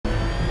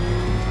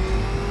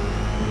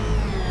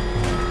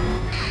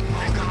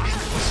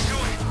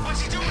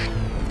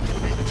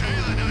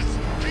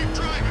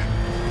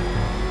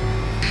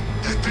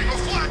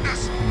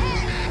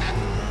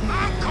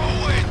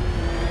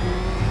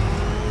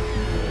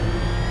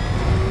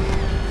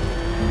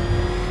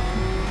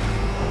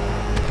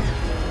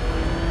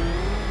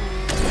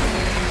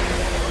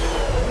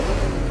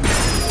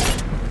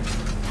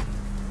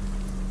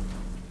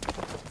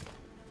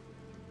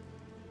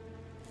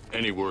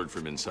Any word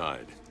from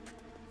inside?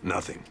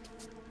 Nothing.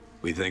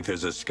 We think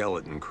there's a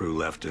skeleton crew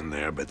left in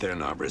there, but they're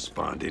not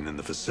responding and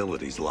the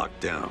facility's locked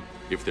down.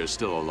 If they're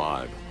still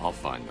alive, I'll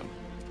find them.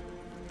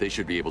 They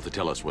should be able to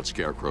tell us what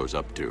Scarecrow's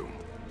up to.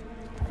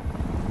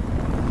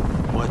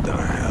 What the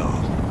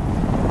hell?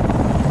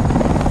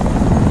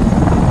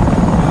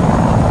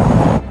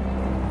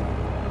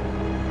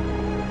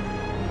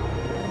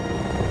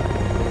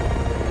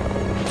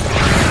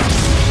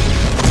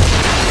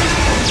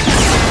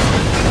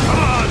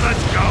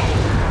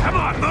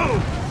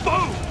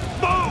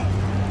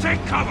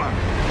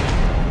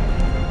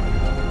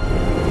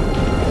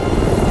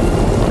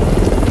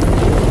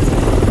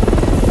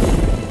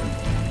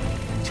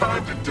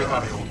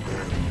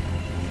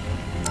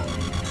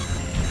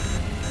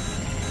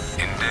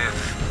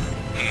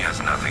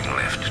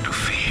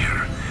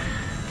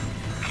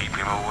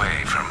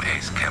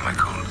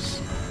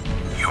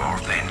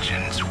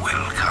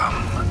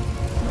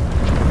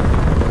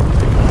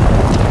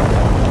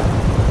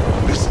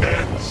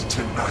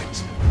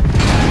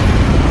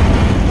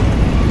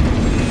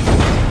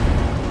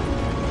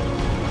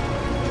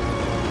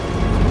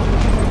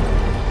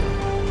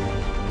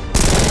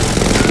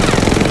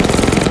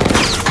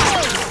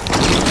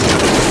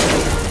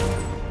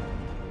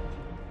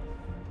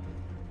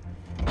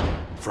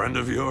 Friend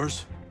of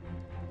yours?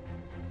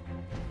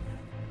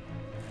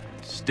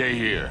 Stay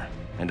here,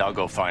 and I'll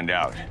go find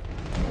out.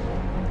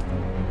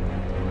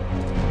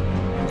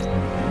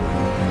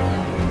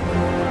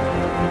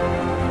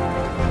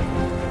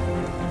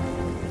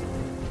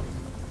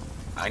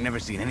 I never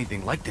seen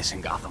anything like this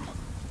in Gotham.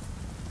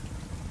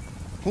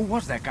 Who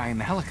was that guy in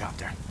the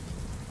helicopter?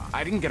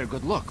 I didn't get a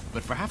good look,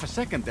 but for half a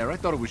second there, I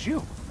thought it was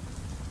you.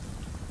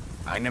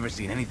 I never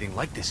seen anything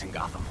like this in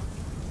Gotham.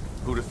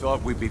 Who'd have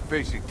thought we'd be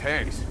facing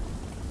tanks?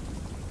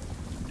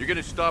 You're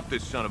gonna stop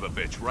this son of a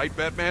bitch, right,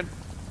 Batman?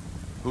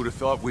 Who'd have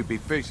thought we'd be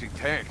facing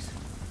tanks?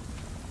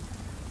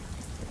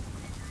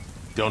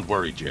 Don't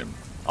worry, Jim.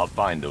 I'll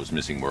find those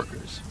missing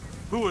workers.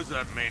 Who was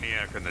that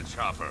maniac in the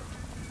chopper?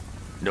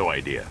 No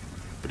idea,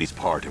 but he's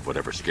part of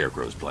whatever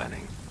Scarecrow's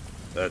planning.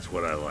 That's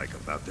what I like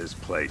about this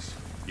place.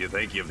 You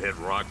think you've hit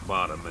rock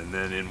bottom, and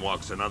then in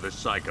walks another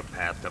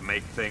psychopath to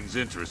make things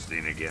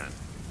interesting again.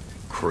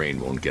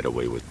 Crane won't get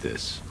away with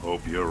this.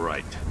 Hope you're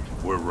right.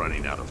 We're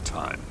running out of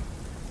time.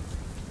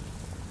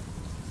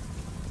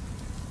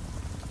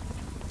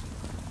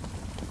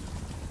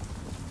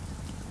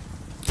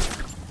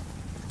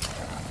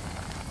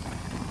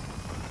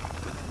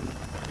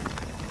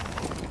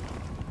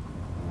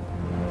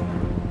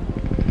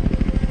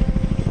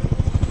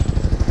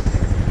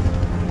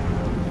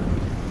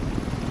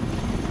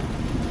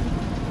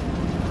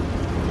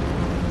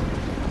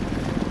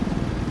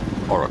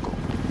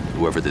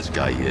 Whoever this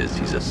guy is,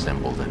 he's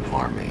assembled an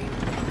army.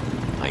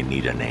 I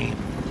need a name.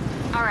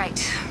 All right.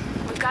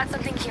 We've got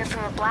something here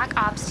from a Black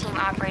Ops team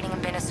operating in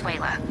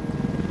Venezuela.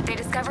 They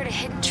discovered a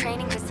hidden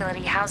training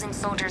facility housing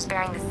soldiers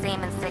bearing the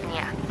same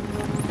insignia.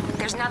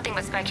 There's nothing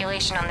but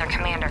speculation on their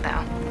commander,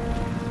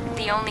 though.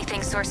 The only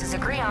thing sources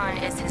agree on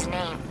is his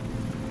name.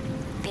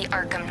 The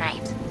Arkham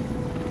Knight.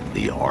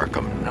 The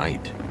Arkham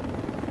Knight?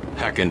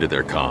 Hack into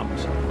their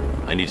comms.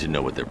 I need to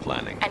know what they're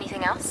planning.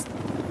 Anything else?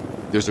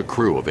 There's a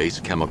crew of Ace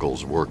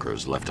Chemicals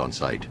workers left on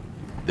site.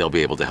 They'll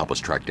be able to help us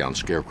track down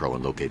Scarecrow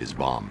and locate his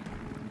bomb.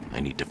 I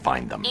need to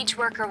find them. Each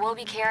worker will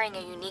be carrying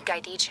a unique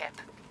ID chip.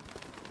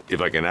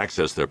 If I can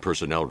access their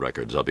personnel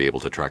records, I'll be able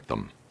to track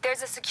them.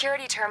 There's a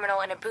security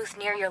terminal in a booth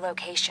near your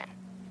location.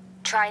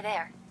 Try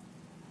there.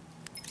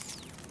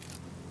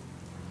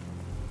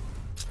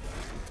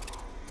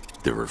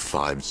 There are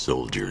 5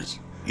 soldiers,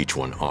 each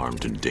one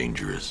armed and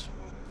dangerous.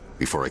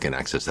 Before I can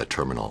access that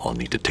terminal, I'll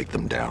need to take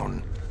them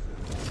down.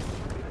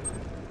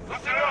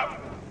 Listen up!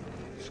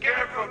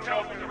 Scarecrow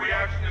tells me the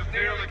reaction is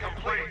nearly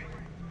complete.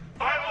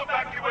 Final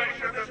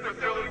evacuation of this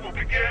facility will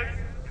begin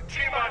in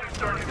T-minus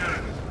 30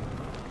 minutes.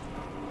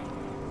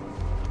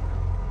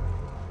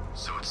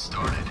 So it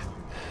started.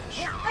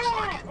 Sure looks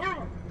like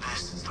it.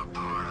 This is the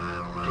part I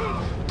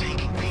love.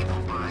 Taking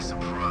people by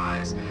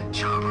surprise.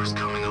 Choppers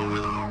coming over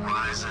the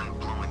horizon,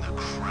 blowing the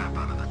crap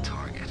out of the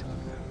target.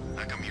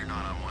 How come you're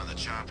not on one of the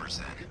choppers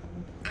then?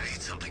 I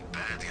ate something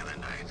bad the other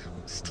night.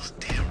 It's those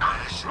damn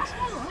rations.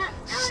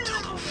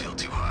 Still don't feel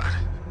too hot.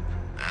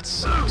 That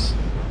sucks.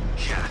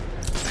 Yeah,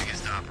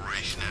 biggest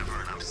operation ever,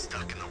 and I'm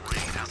stuck in the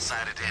rain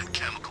outside a damn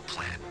chemical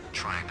plant,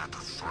 trying not to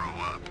throw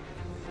up.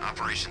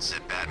 Operation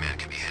said Batman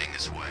could be heading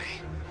this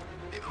way.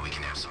 Maybe we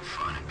can have some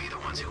fun and be the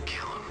ones who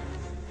kill him.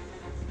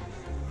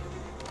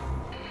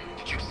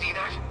 Did you see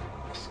that?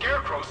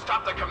 Scarecrow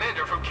stopped the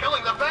commander from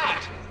killing the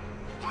bat!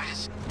 Why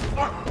does...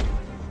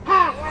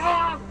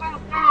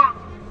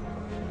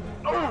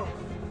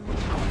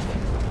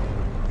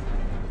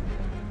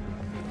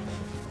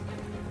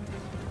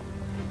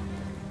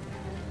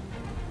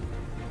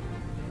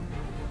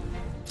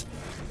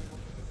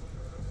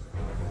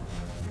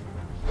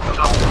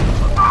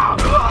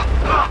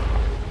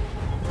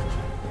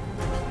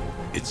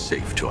 It's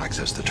safe to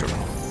access the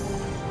terminal.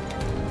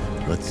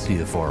 Let's see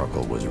if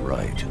Oracle was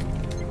right.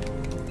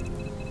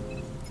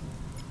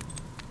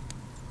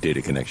 Data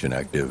connection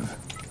active.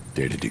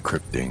 Data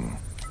decrypting.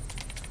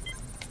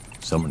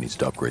 Someone needs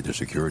to upgrade their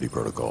security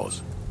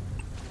protocols.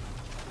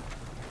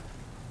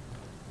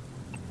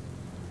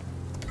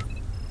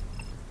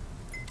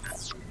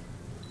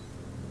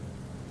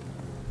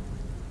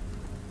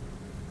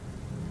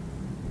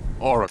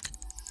 Arkham.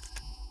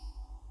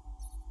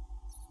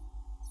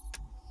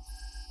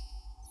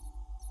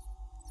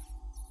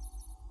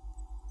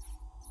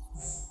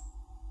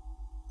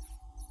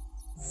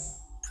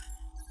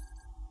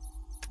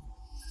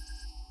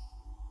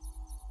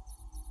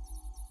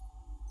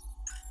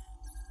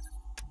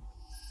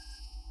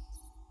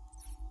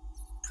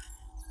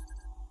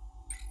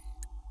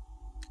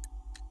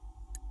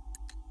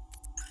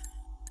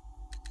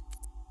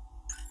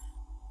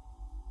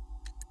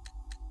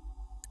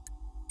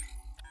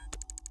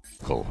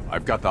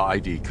 I've got the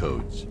ID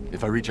codes.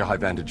 If I reach a high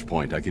vantage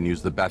point, I can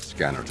use the bat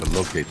scanner to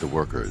locate the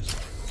workers.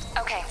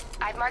 Okay,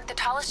 I've marked the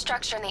tallest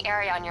structure in the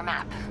area on your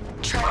map.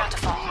 Try not to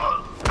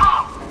fall.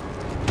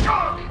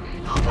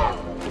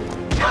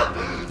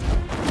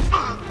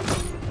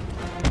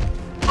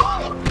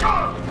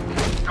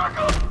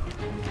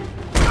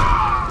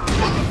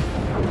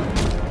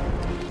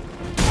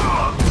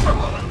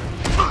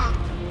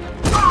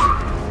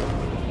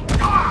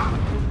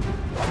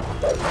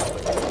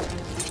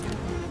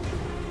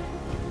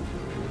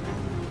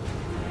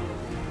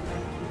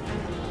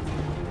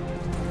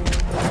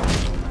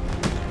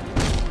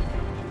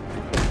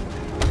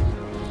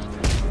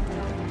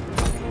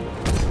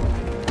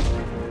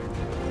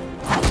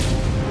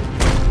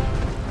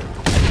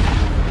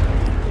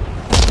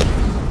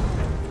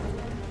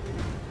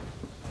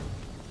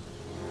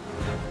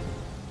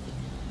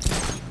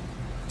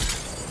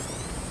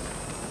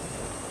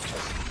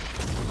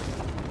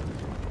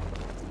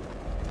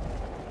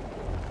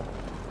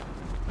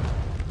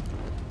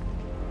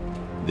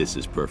 This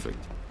is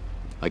perfect.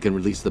 I can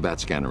release the bat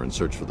scanner and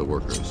search for the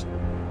workers.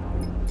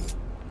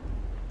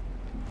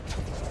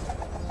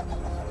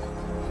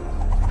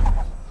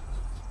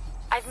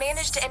 I've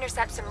managed to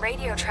intercept some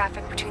radio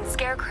traffic between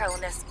Scarecrow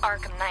and this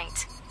Arkham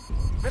Knight.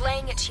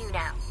 Relaying it to you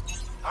now.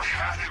 I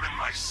had him in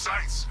my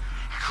sights.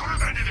 I could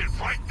have ended it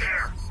right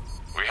there.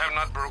 We have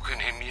not broken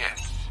him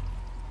yet.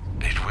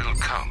 It will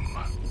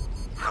come.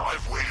 Now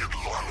I've waited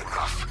long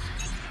enough.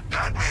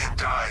 Batman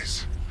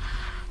dies.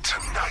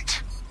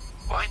 Tonight.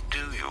 Why do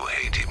you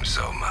hate him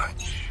so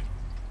much?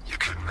 You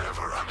could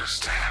never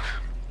understand.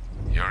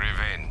 Your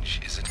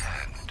revenge is at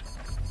hand.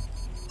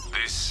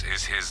 This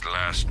is his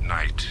last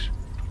night.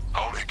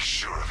 I'll make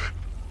sure of it.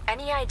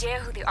 Any idea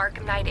who the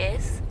Arkham Knight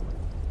is?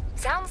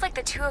 Sounds like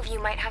the two of you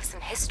might have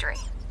some history.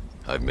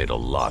 I've made a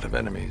lot of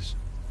enemies.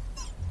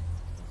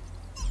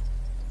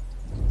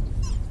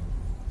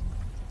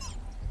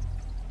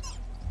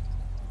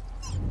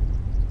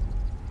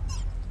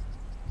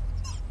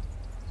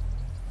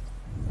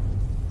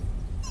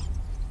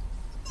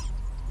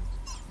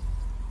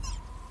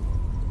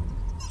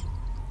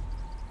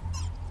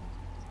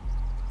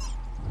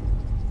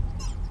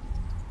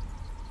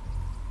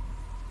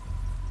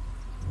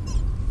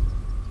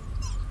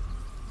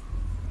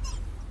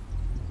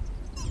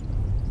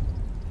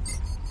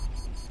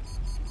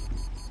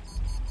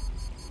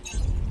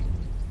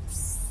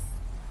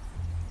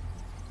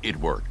 It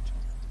worked.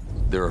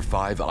 There are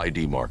 5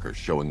 ID markers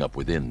showing up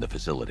within the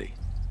facility.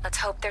 Let's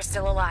hope they're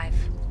still alive.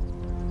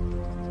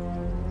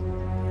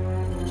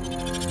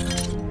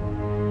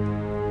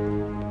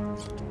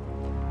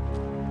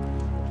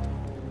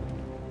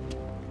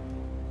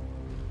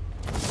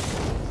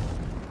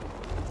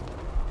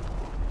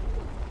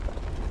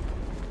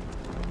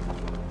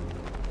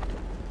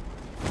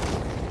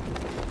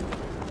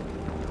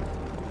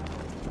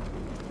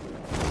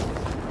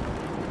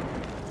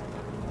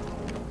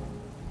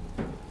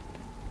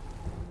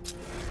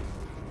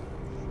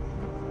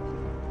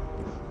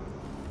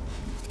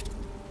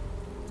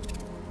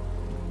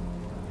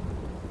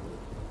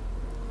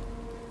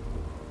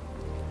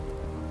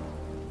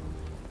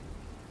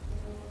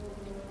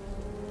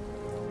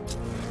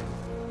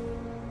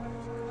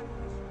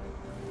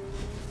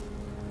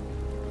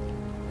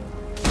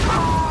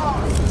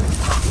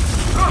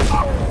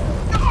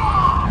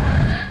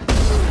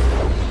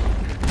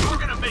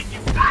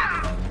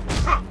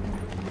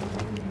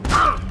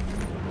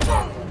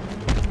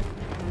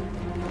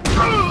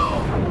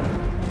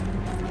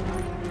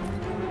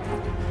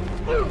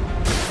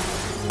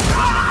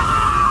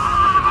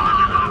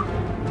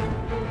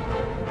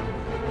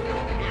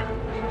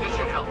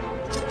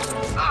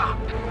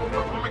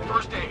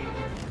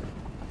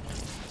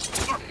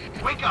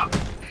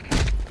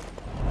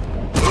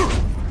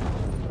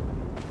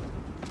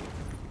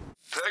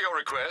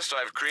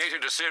 I've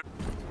created a series.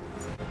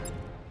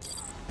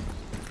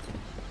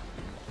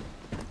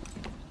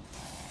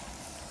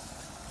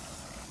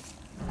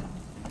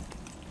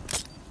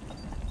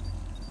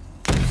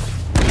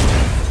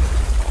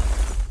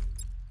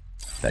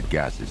 That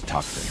gas is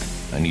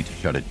toxic. I need to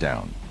shut it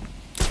down.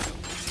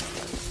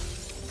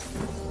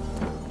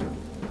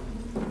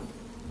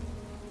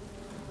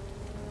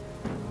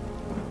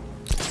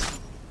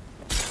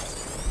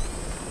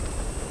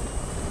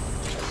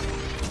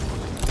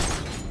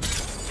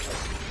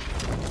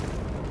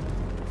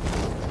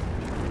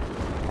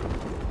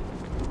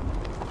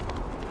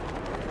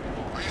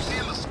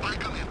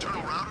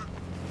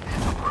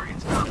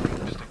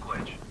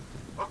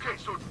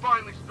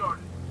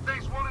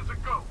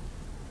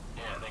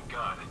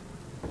 God.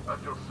 I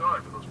feel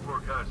sorry for those poor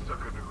guys stuck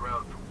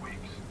underground for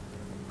weeks.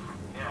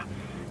 Yeah,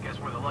 guess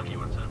we're the lucky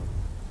ones, huh?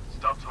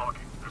 Stop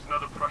talking. There's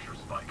another pressure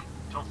spike.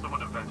 Tell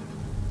someone to vent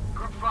it.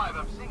 Group 5,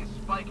 I'm seeing a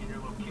spike in your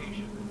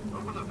location.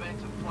 Open the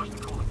vents and flush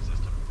the cooling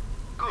system.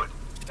 Good.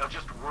 Now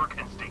just work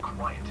and stay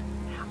quiet.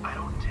 I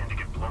don't intend to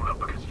get blown up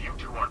because you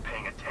two aren't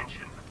paying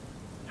attention.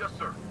 Yes,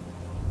 sir.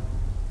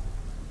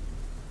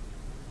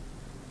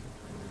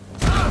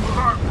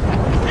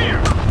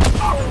 Here!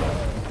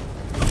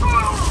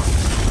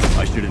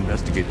 I should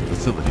investigate the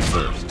facility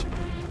first.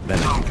 Then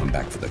I can come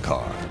back for the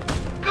car.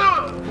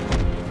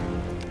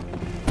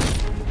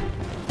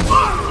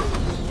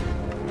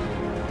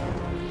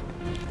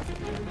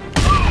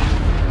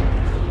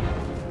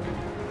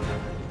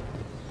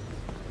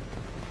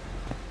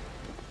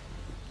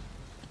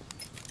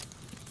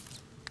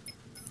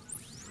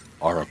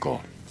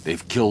 Oracle,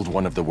 they've killed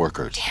one of the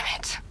workers. Damn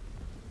it.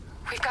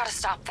 We've got to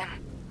stop them.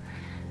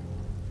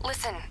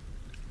 Listen,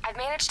 I've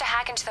managed to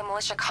hack into the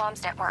militia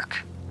comms network.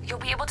 You'll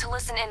be able to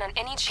listen in on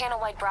any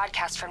channel-wide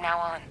broadcast from now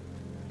on.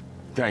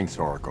 Thanks,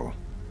 Oracle.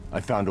 I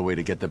found a way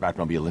to get the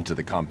Batmobile into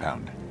the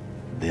compound.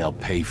 They'll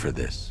pay for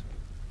this.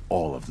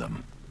 All of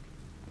them.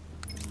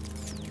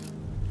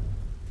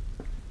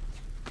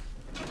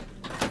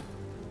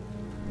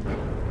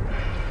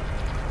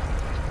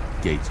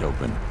 Gates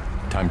open.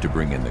 Time to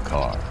bring in the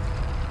car.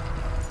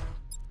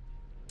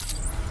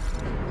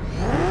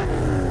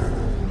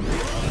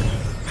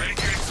 Hey,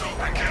 gates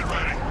open. Get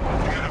ready.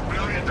 We got $1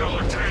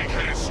 billion tank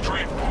headed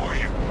straight for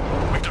you.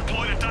 We've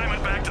deployed a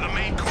diamond back to the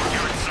main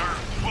courtyard, sir.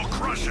 We'll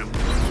crush him.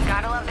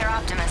 Gotta love their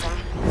optimism.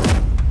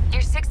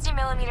 Your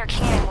 60mm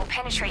cannon will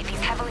penetrate these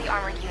heavily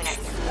armored units,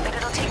 but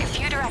it'll take a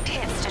few direct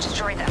hits to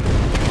destroy them.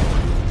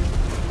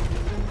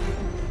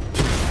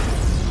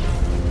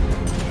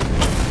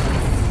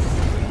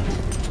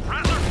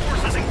 Rattler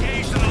forces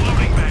engaged in the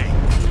loading bay.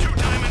 2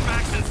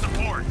 Diamondbacks in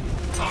support.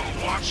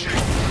 I'm watching.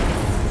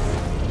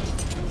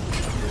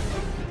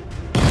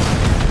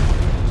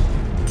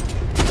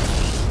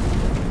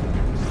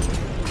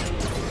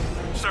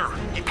 Sir,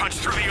 he punched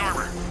through the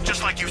armor,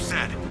 just like you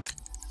said.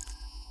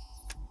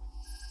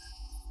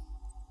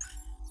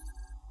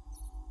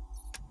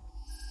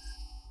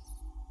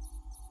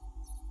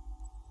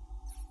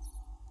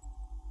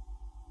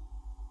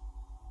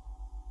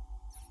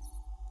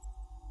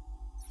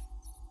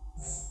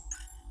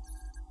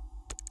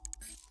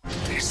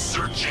 He's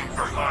searching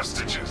for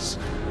hostages.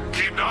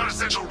 Keep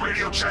non-essential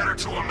radio chatter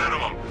to a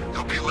minimum.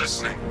 He'll be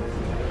listening.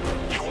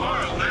 You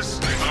are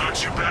listening,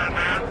 aren't you,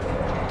 Batman?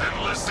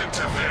 Then listen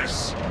to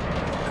this.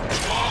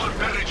 To all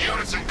embedded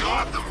units in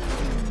Gotham,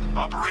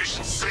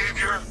 Operation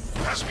Savior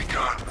has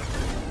begun.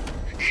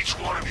 Each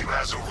one of you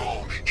has a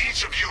role.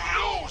 Each of you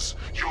knows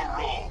your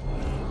role.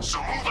 So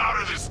move out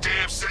of this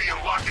damn city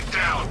and lock it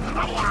down.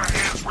 I want our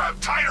hands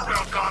wrapped tight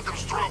around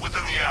Gotham's throat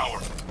within the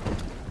hour.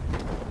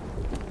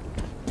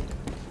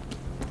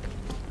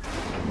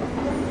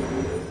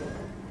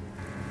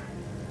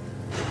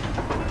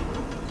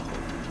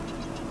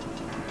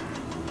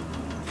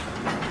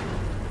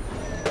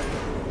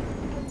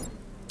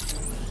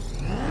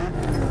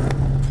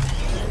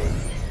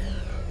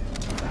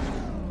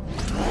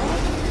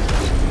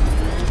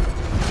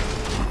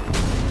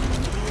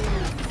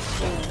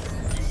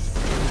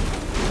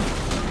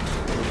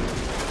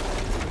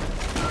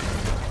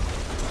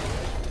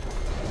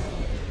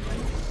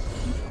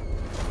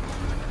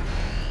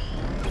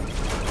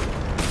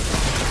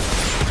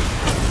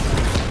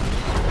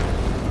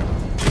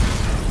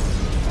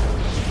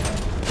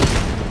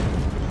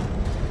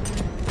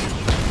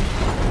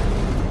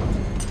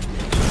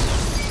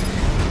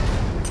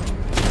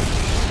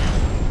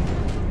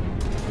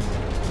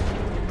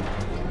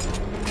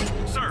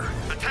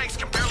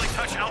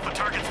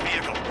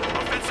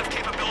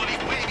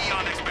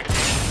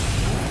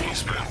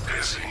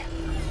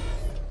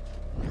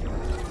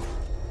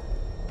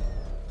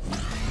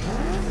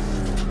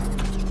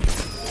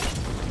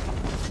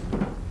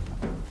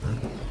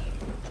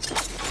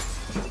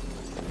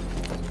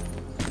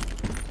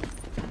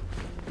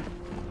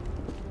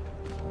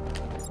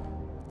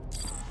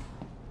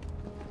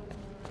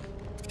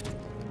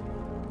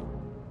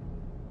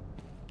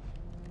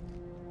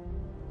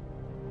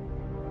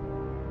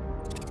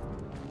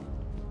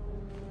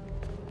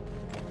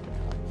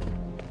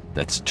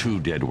 That's 2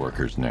 dead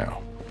workers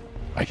now.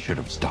 I should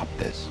have stopped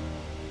this.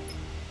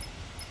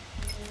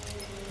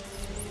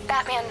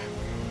 Batman,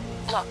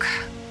 look.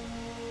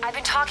 I've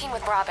been talking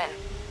with Robin.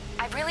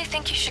 I really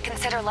think you should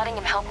consider letting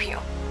him help you.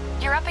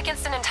 You're up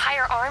against an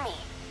entire army.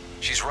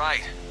 She's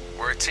right.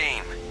 We're a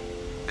team.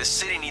 This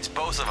city needs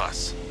both of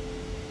us.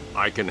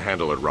 I can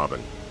handle it,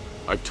 Robin.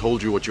 I've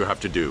told you what you have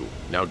to do.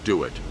 Now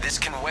do it. This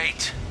can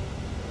wait.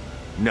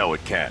 No,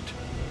 it can't.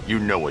 You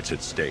know what's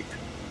at stake.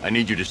 I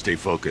need you to stay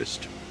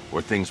focused,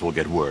 or things will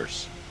get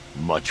worse.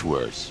 Much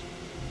worse.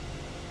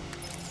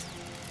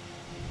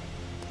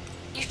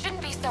 You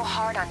shouldn't be so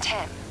hard on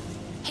Tim.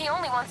 He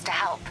only wants to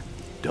help.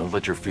 Don't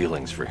let your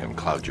feelings for him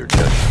cloud your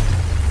judgment.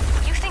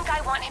 You think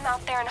I want him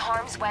out there in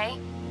harm's way?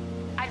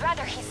 I'd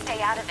rather he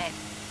stay out of it.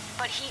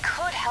 But he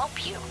could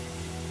help you.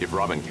 If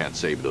Robin can't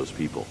save those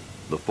people,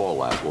 the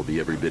fallout will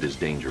be every bit as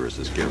dangerous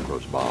as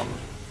Scarecrow's bomb.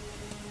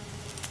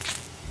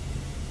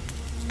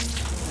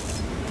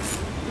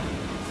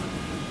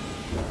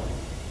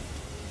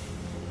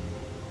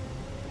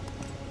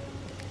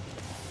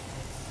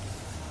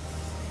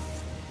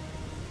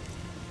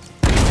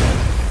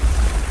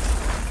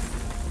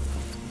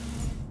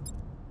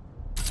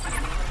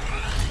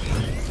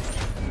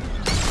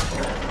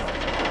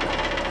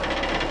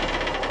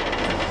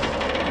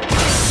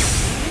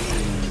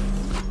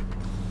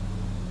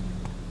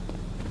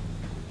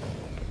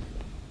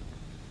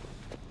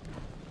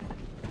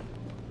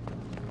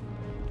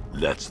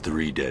 That's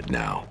 3 dead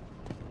now.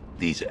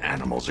 These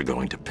animals are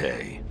going to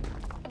pay.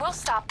 We'll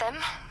stop them.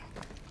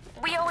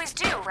 We always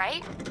do,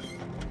 right?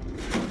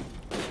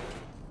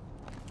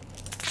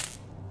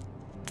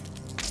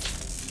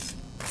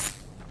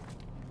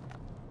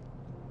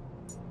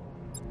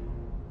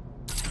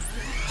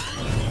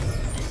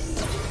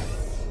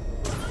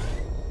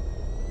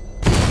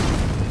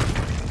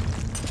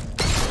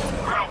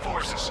 Ground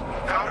forces,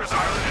 Founders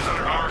Island is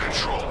under our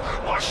control.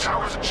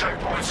 Watchtowers and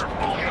checkpoints are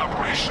fully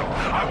operational.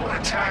 I want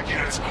attack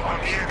units on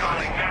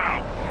Miagani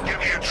now. Get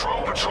me a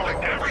drone patrolling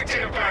every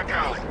damn back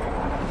alley.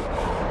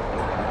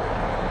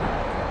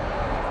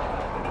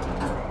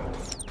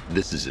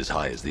 This is as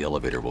high as the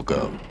elevator will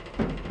go.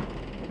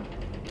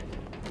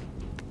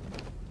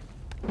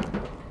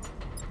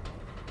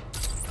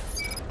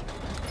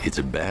 It's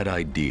a bad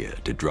idea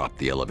to drop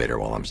the elevator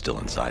while I'm still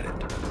inside it.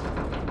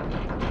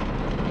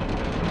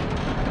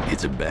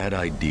 It's a bad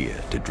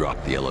idea to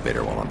drop the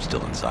elevator while I'm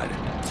still inside it.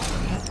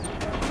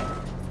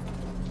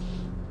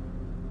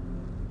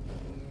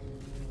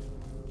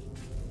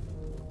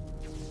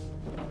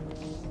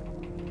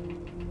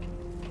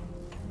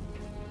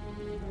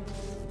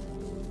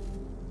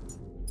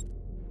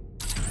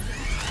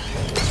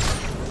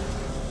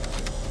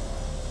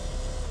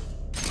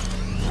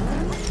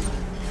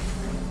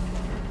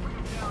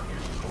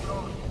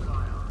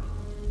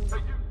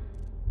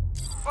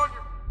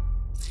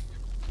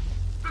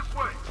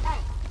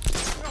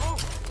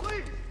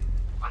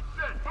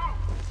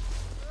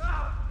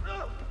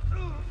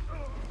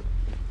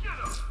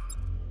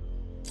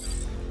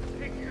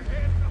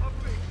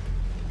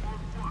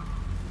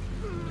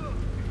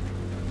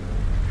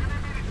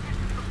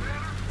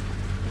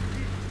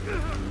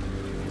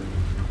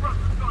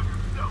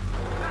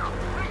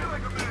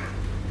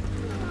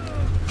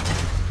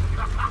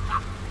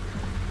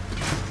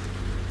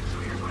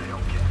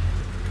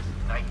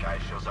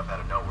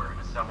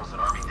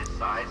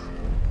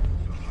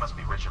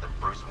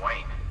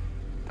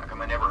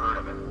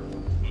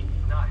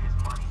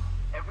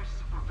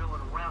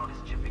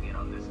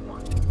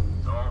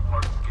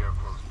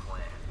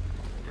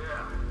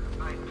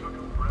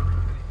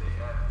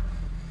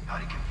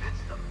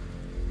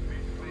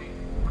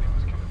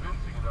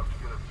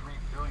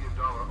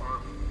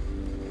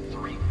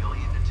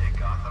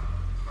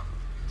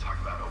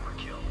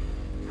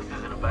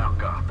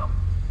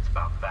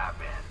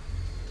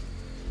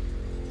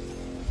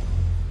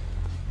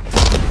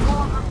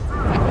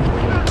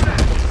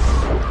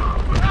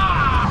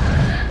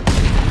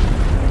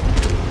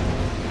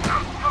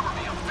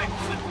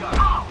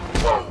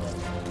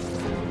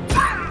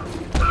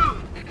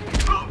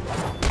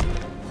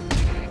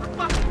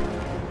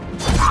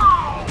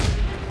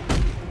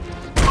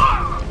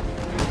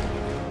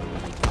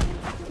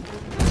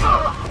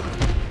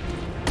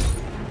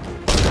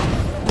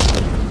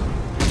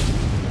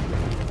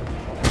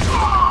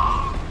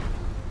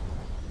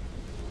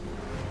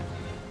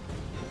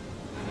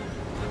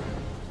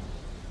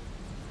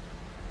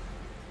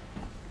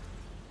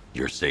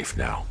 You're safe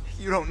now.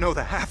 You don't know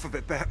the half of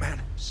it,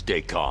 Batman.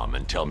 Stay calm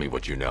and tell me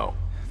what you know.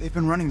 They've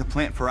been running the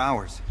plant for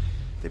hours.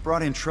 They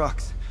brought in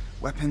trucks,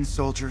 weapons,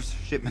 soldiers,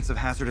 shipments of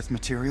hazardous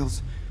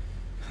materials.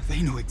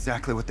 They knew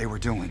exactly what they were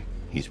doing.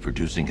 He's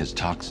producing his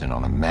toxin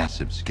on a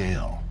massive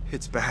scale.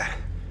 It's bad.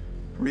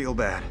 Real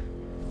bad.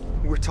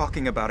 We're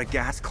talking about a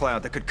gas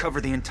cloud that could cover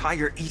the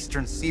entire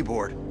eastern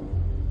seaboard.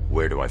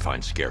 Where do I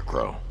find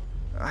Scarecrow?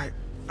 I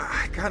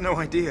got no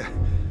idea.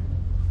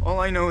 All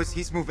I know is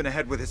he's moving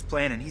ahead with his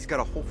plan and he's got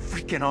a whole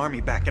freaking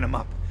army backing him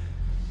up.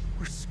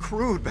 We're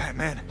screwed,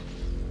 Batman.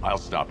 I'll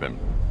stop him.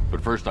 But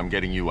first I'm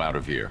getting you out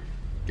of here.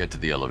 Get to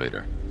the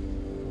elevator.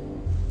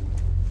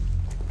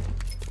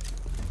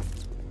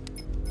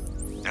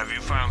 Have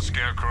you found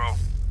Scarecrow?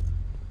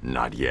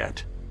 Not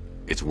yet.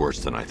 It's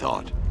worse than I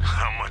thought.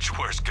 How much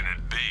worse can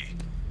it be?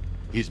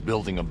 He's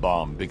building a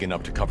bomb big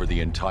enough to cover the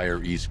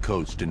entire East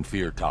Coast in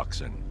fear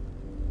toxin.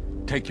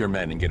 Take your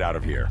men and get out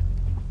of here.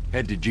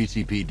 Head to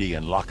GCPD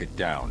and lock it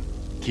down.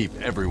 Keep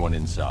everyone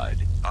inside.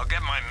 I'll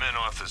get my men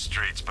off the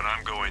streets, but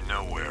I'm going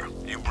nowhere.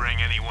 You bring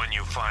anyone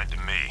you find to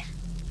me.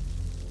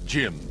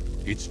 Jim,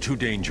 it's too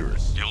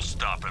dangerous. You'll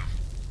stop him.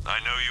 I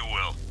know you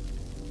will.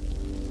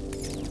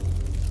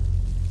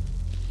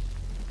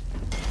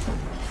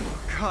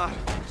 God,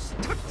 we're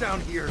stuck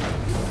down here.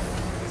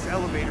 This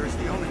elevator is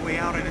the only way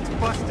out and it's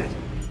busted.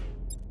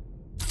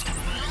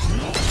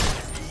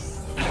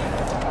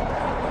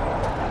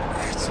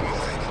 It's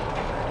moving.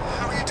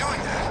 How are you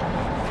doing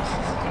that?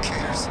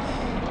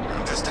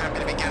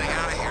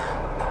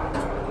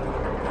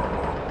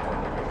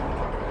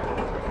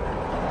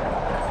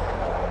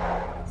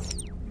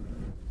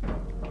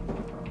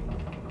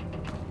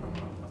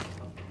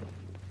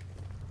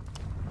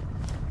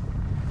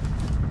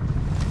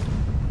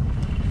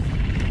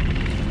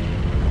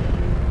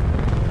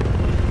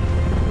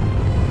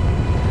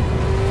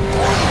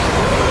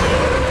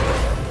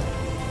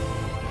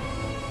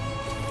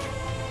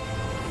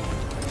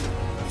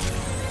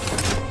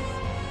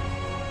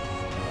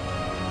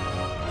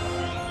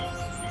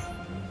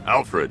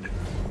 Alfred.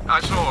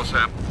 I saw,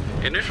 sir.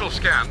 Initial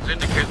scans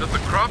indicate that the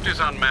craft is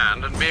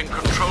unmanned and being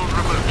controlled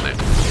remotely.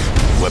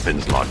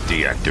 Weapons lock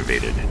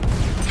deactivated.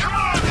 Come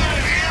on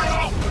then,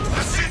 hero!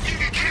 Let's see if you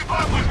can keep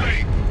up with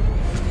me!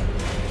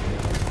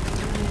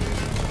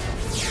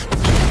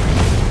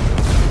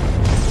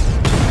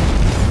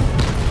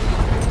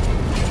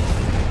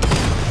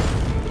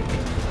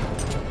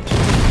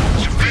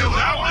 You feel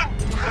that one?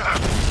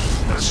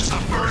 That's just the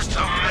first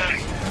of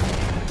many.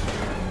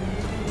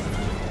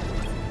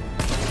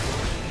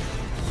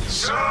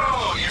 So,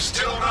 you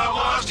still not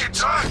lost your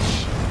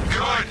touch?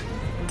 Good.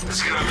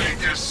 It's gonna make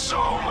this so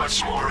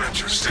much more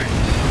interesting.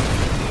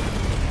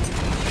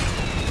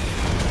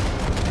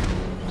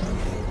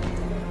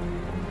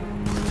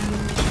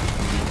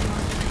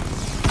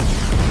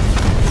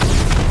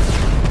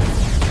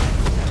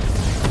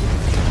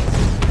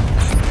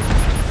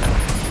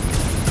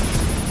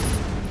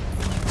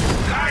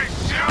 Nice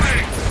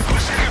shooting!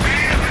 Wish you could be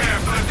in there,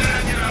 but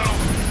then, you know,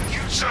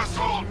 you just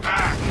hold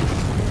back.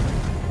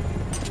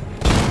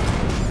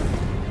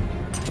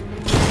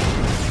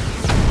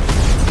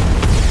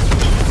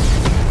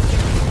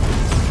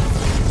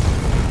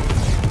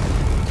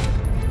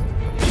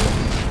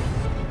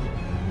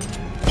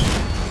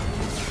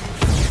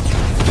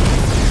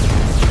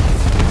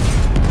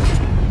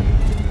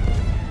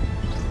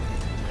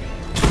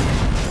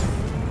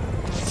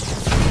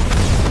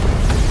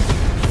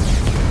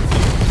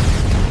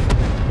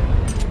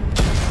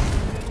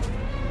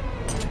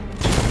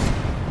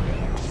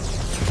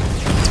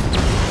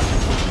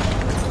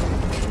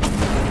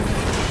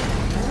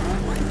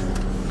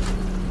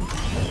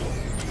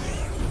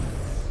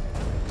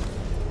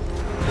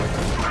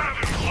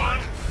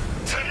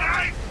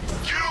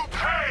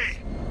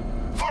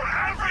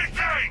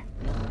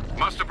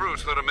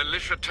 There are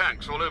militia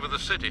tanks all over the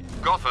city.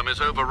 Gotham is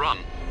overrun.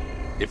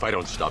 If I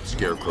don't stop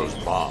Scarecrow's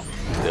bomb,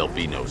 there'll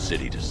be no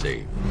city to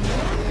save.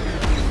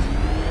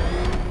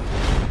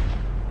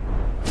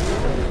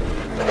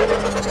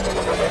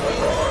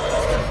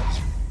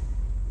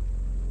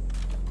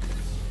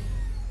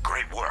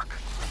 Great work.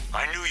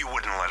 I knew you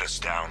wouldn't let us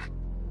down.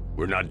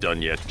 We're not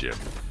done yet, Jim.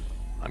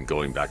 I'm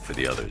going back for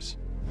the others.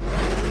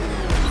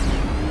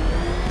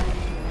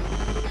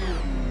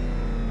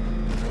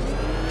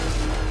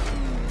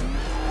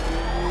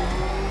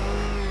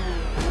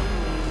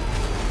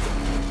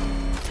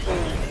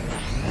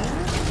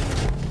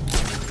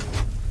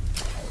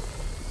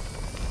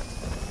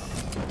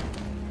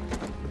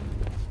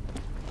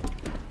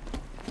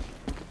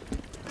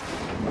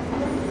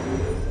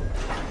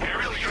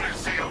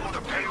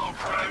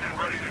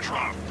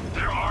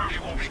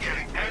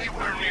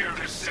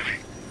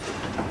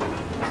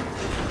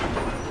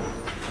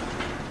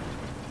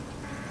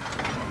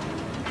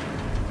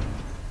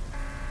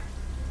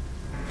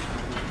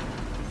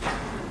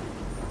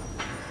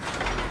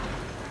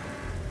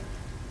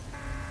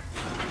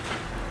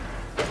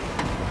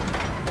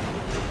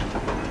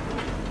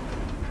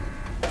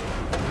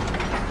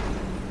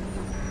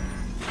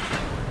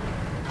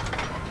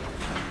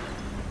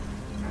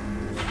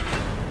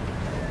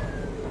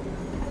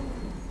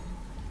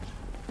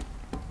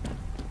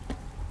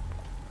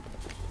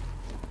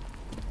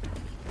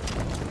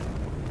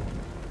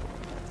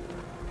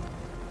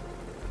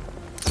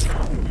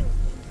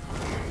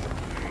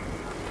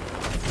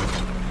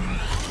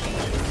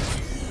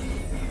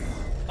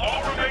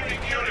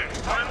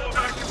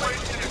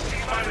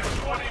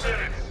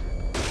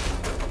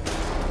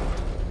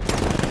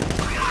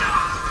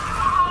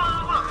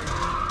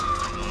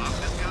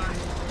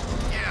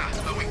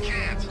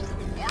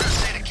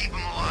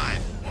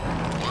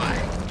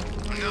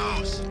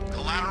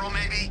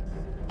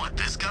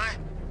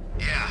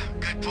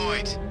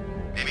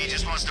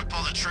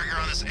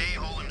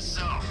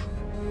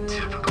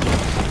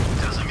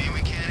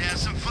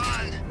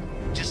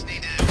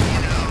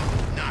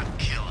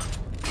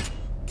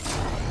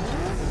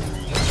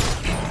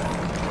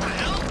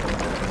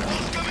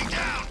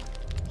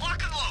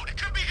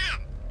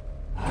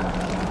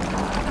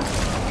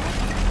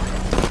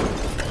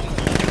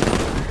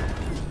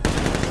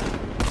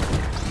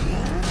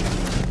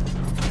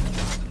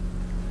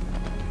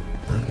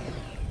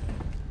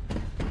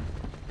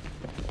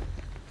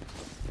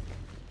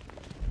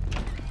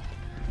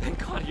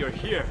 You're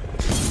here.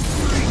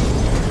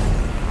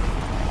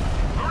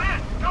 We're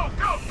in! Go,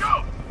 go,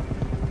 go!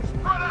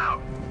 Spread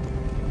out!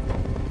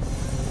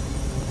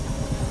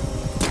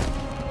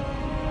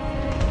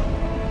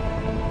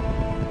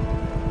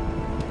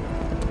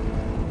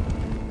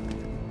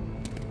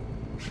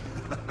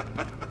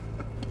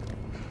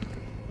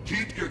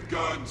 Keep your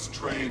guns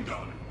trained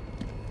on him.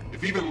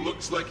 If he even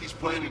looks like he's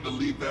planning to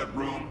leave that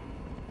room,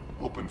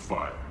 open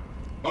fire.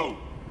 Oh,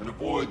 and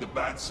avoid the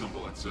bat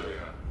symbol. It's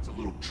a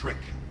little trick.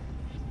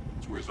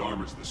 It's where his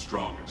armor's the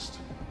strongest.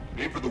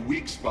 Aim for the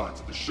weak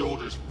spots at the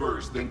shoulders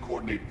first, then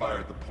coordinate fire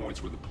at the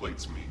points where the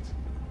plates meet.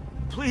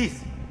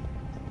 Please!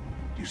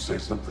 You say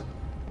something?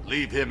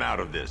 Leave him out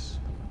of this.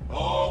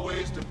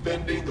 Always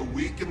defending the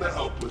weak and the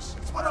helpless.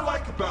 That's what I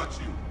like about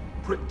you.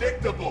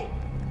 Predictable.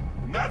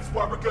 And that's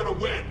why we're gonna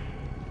win.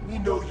 We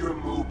know your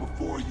move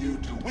before you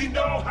do. We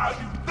know how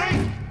you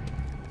think!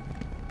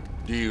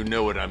 Do you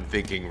know what I'm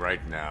thinking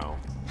right now?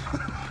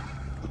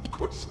 Of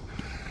course,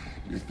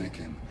 you're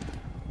thinking,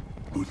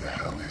 who the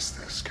hell is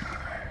this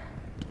guy?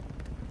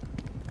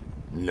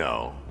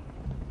 No.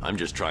 I'm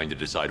just trying to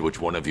decide which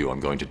one of you I'm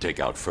going to take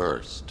out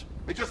first.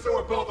 And just so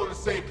we're both on the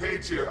same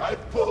page here, I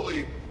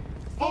fully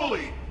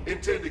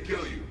intend to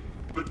kill you.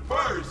 But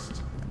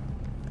first,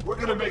 we're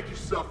gonna make you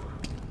suffer.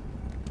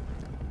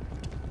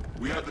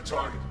 We have the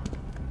target.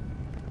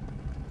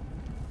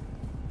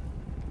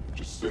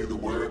 Just say the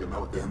word and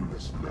I'll end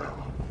this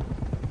now.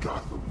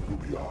 Gotham will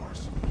be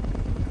ours.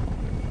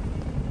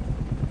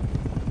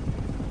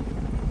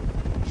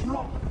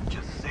 Sure.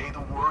 Just say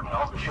the word and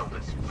I'll kill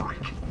this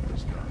freak.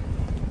 This guy.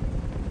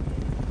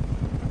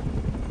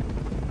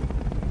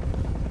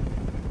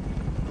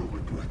 You'll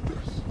regret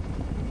this.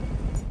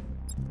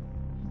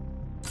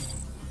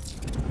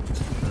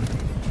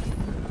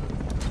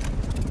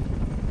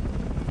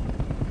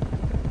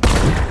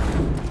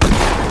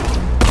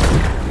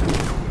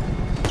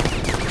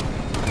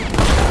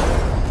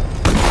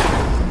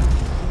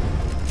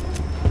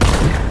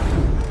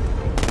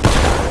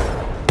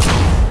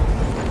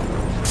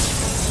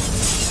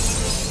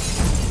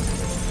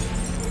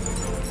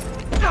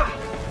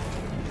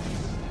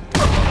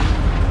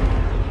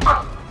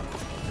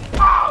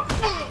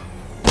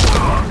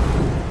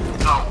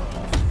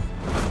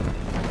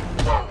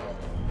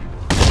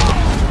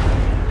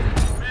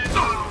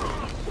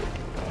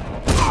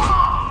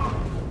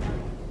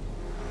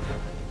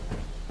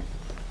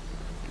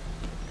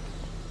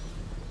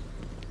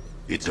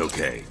 It's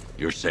okay.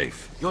 You're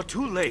safe. You're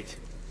too late.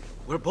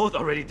 We're both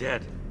already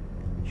dead.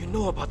 You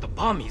know about the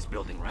bomb he's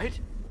building, right?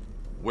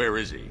 Where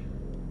is he?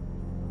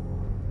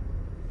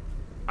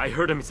 I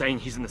heard him saying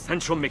he's in the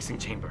central mixing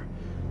chamber.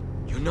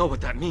 You know what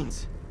that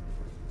means.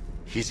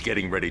 He's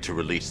getting ready to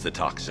release the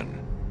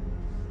toxin.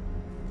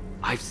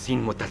 I've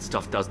seen what that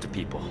stuff does to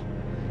people.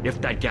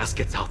 If that gas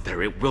gets out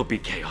there, it will be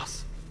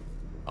chaos.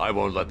 I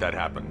won't let that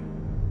happen.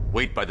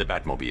 Wait by the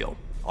Batmobile.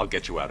 I'll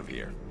get you out of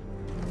here.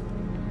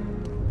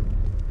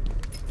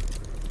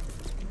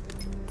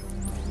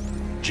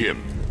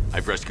 Jim,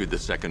 I've rescued the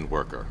second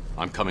worker.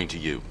 I'm coming to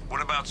you.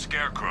 What about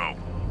Scarecrow?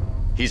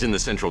 He's in the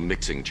central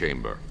mixing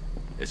chamber.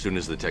 As soon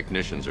as the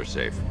technicians are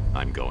safe,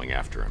 I'm going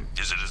after him.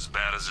 Is it as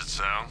bad as it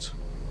sounds?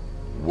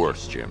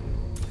 Worse, Jim.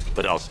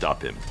 But I'll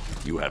stop him.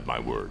 You have my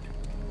word.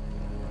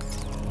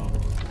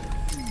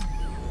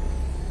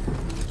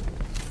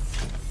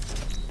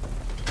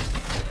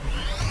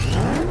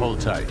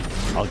 Hold tight.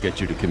 I'll get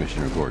you to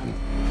Commissioner Gordon.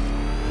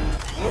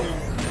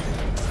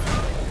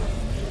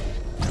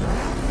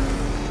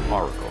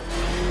 Oracle.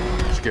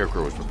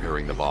 Scarecrow is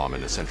preparing the bomb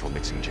in the central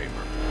mixing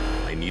chamber.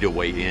 I need a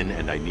way in,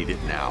 and I need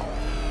it now.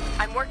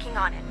 I'm working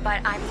on it,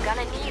 but I'm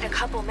gonna need a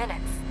couple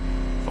minutes.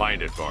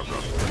 Find it, Barbara.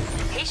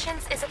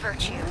 Patience is a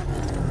virtue.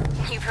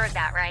 You've heard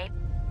that, right?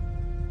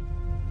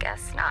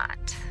 Guess not.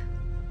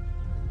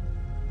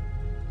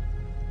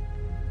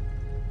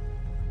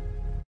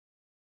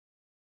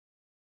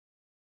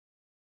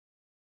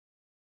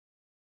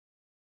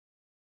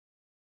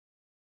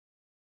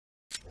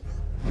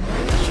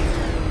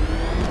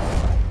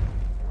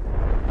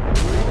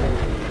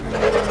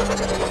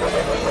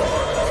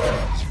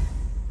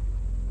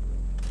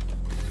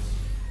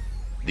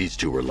 These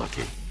two were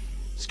lucky.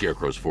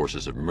 Scarecrow's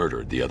forces have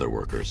murdered the other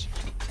workers.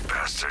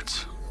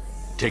 Bastards.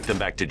 Take them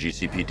back to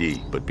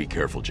GCPD, but be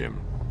careful, Jim.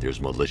 There's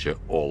militia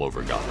all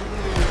over Gotham.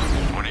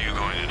 What are you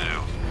going to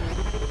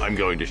do? I'm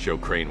going to show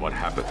Crane what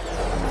happened.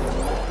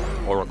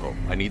 Oracle,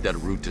 I need that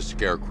route to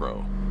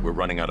Scarecrow. We're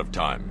running out of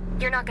time.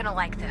 You're not gonna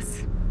like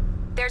this.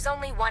 There's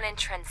only one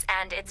entrance,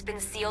 and it's been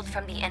sealed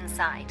from the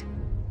inside.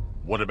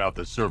 What about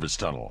the service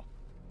tunnel?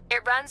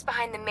 It runs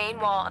behind the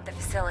main wall of the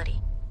facility.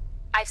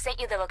 I've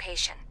sent you the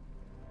location.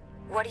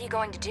 What are you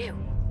going to do?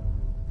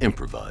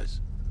 Improvise.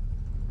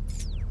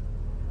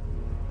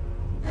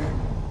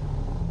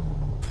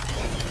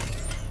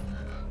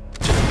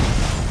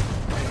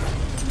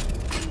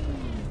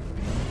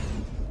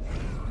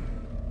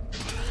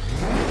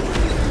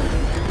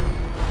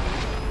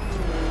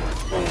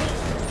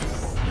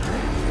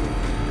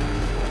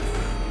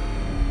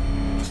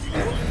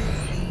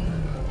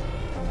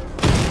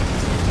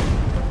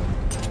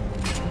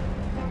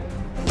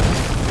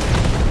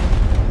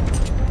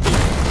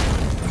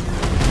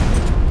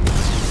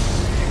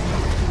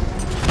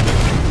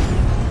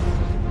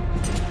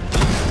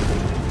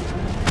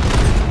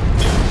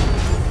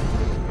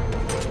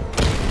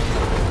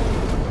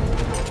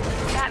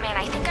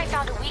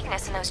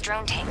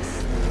 Drone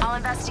tanks. I'll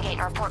investigate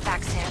and report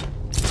back soon.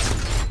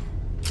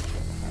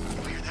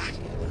 Hear that?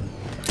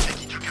 I think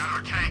he took out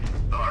our tank.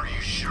 Are you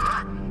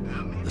sure?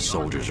 The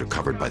soldiers are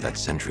covered by that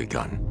sentry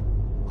gun.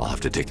 I'll have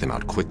to take them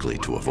out quickly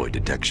to avoid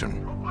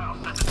detection. Well,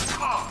 that's a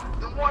car.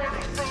 Then why are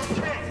they saying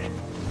tank?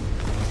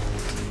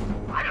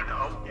 I don't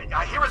know.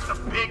 I hear it's a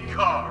big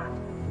car.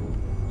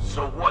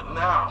 So what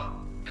now?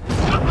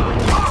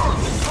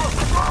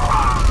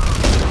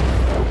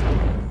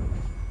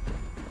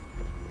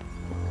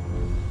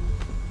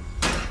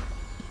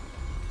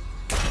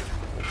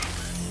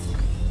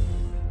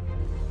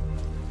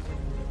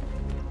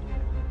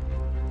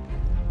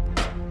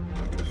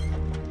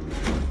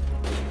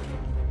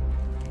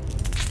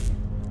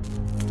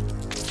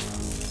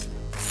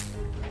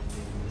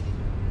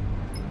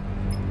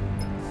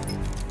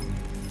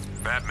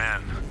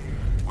 Batman,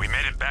 we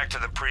made it back to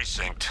the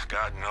precinct.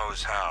 God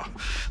knows how.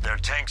 There are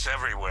tanks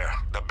everywhere.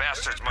 The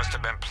bastards must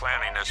have been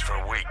planning this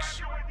for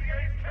weeks.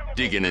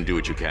 Dig in and do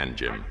what you can,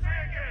 Jim.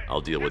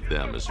 I'll deal with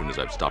them as soon as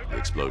I've stopped the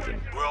explosion.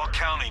 We're all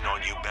counting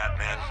on you,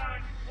 Batman.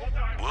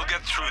 We'll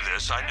get through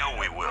this, I know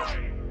we will.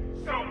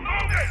 So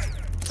move it!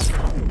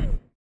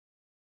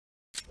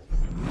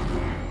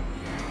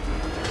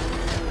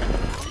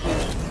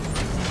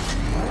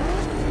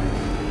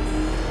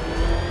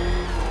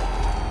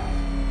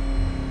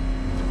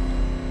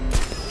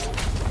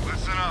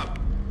 Listen up.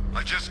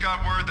 I just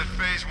got word that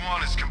Phase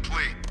 1 is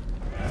complete.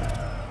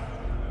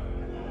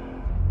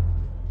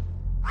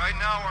 Right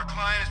now, our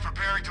client is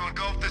preparing to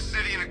engulf the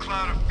city in a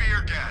cloud of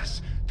fear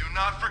gas. Do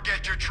not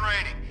forget your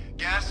training.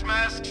 Gas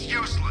masks,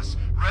 useless.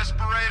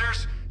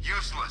 Respirators,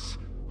 useless.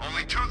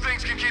 Only two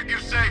things can keep you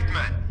safe,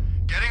 men.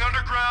 Getting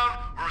underground,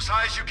 or as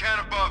high as you can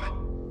above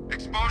it.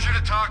 Exposure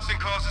to toxin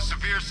causes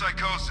severe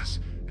psychosis,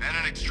 and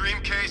in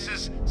extreme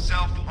cases,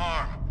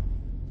 self-harm.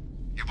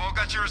 You've all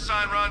got your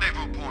assigned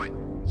rendezvous point,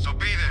 so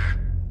be there,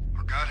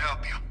 or God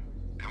help you.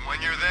 And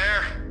when you're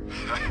there,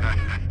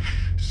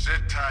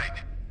 sit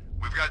tight.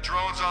 We've got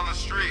drones on the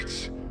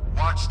streets,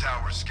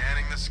 watchtowers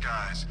scanning the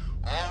skies.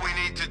 All we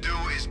need to do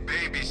is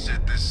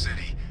babysit this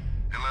city,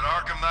 and let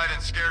Arkham Knight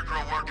and Scarecrow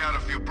work out a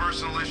few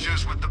personal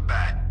issues with the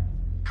Bat.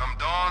 Come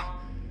dawn,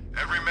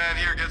 every man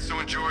here gets to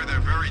enjoy their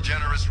very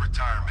generous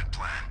retirement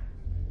plan.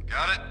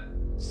 Got it?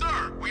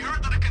 Sir, we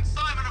heard that a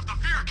consignment of the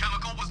fear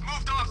chemical was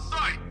moved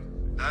off-site.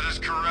 That is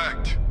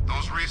correct.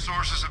 Those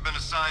resources have been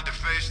assigned to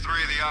Phase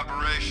 3 of the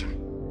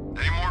operation.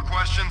 Any more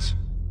questions?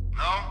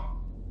 No?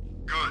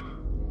 Good.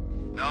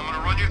 Now I'm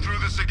gonna run you through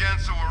this again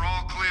so we're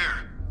all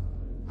clear.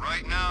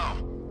 Right now,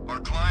 our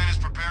client is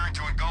preparing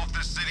to engulf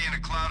this city in a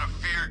cloud of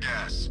fear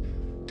gas.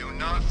 Do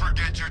not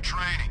forget your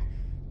training.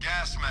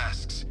 Gas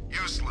masks,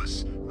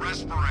 useless.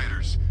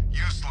 Respirators,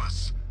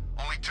 useless.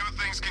 Only two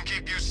things can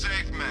keep you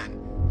safe, men.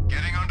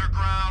 Getting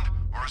underground,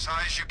 or as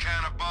high as you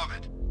can above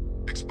it.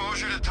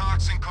 Exposure to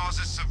toxin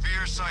causes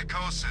severe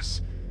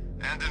psychosis,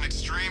 and in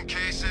extreme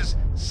cases,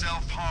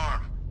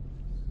 self-harm.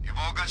 You've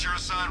all got your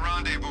assigned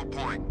rendezvous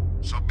point,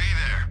 so be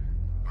there,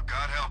 or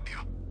God help you.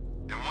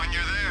 And when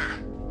you're there,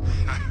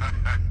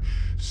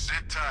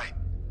 sit tight.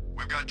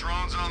 We've got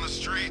drones on the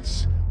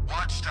streets,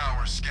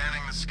 watchtowers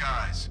scanning the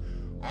skies.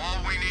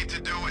 All we need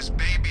to do is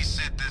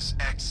babysit this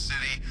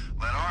X-City,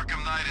 let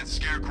Arkham Knight and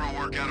Scarecrow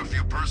work out a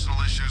few personal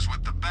issues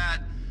with the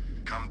Bat.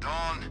 Come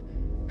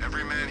dawn,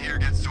 every man here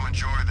gets to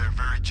enjoy their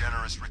very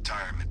generous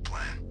retirement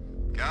plan.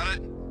 Got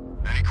it?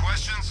 Any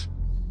questions?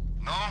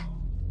 No?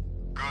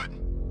 Good.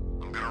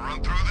 I'm gonna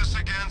run through this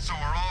again so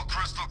we're all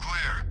crystal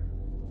clear.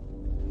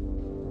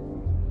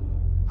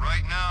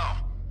 Right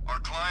now, our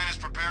client is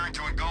preparing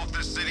to engulf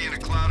this city in a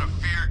cloud of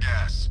fear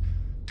gas.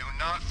 Do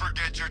not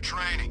forget your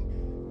training.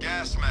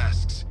 Gas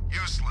masks,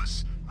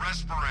 useless.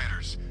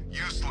 Respirators,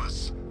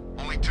 useless.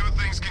 Only two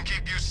things can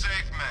keep you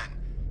safe, men.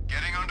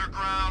 Getting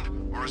underground,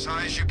 or as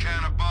high as you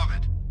can above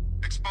it.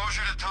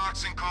 Exposure to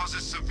toxin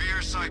causes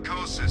severe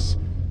psychosis,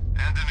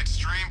 and in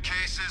extreme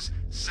cases,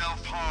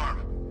 self-harm.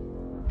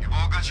 You've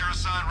all got your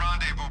assigned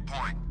rendezvous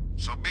point,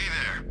 so be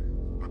there,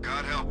 or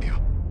God help you.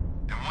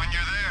 And when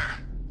you're there,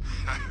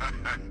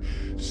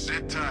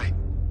 sit tight.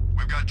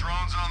 We've got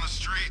drones on the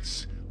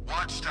streets,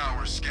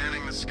 watchtowers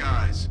scanning the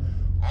skies.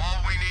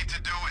 All we need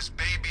to do is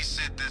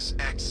babysit this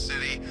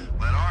X-City,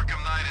 let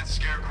Arkham Knight and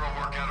Scarecrow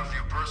work out a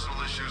few personal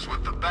issues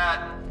with the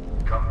Bat.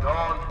 Come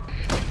dawn.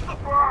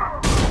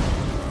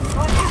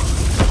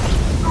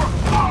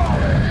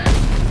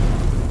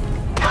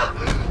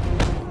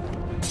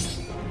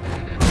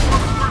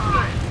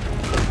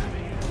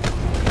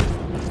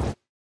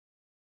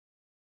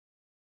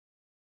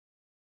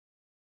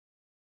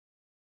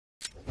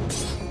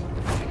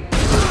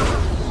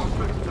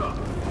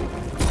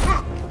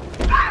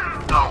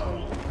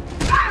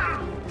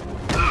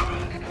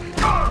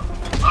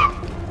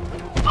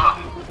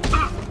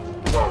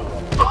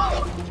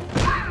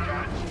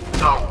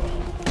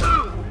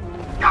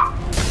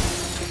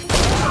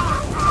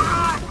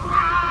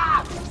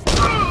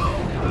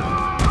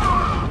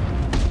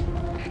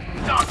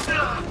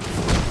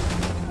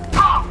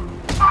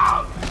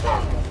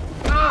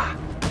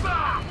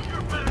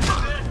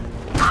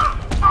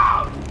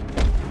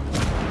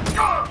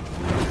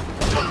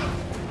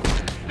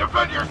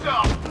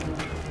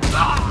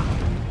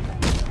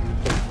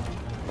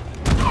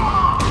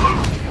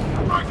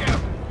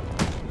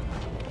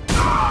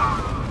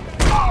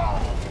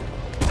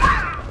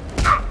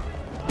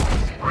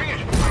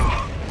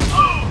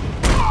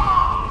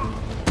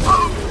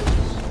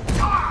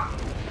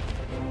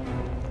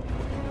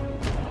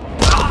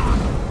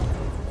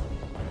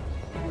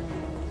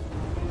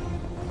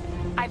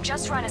 I've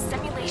just run a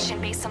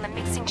simulation based on the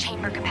mixing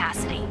chamber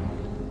capacity.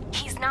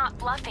 He's not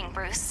bluffing,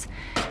 Bruce.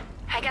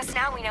 I guess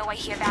now we know why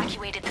he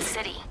evacuated the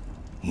city.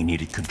 He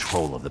needed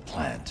control of the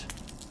plant.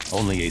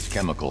 Only Ace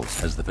Chemicals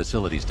has the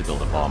facilities to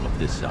build a bomb of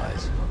this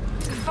size.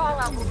 The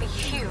fallout will be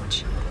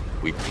huge.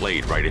 We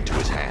played right into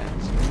his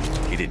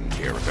hands. He didn't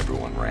care if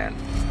everyone ran.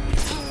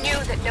 He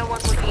knew that no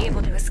one would be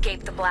able to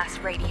escape the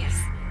blast radius.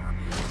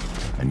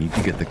 I need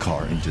to get the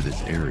car into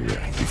this area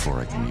before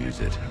I can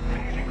use it.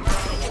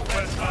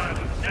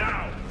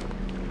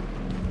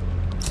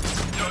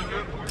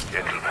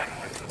 Gentlemen,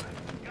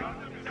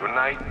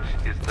 tonight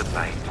is the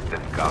night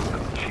that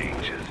Gotham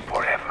changes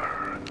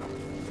forever.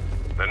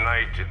 The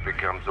night it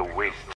becomes a waste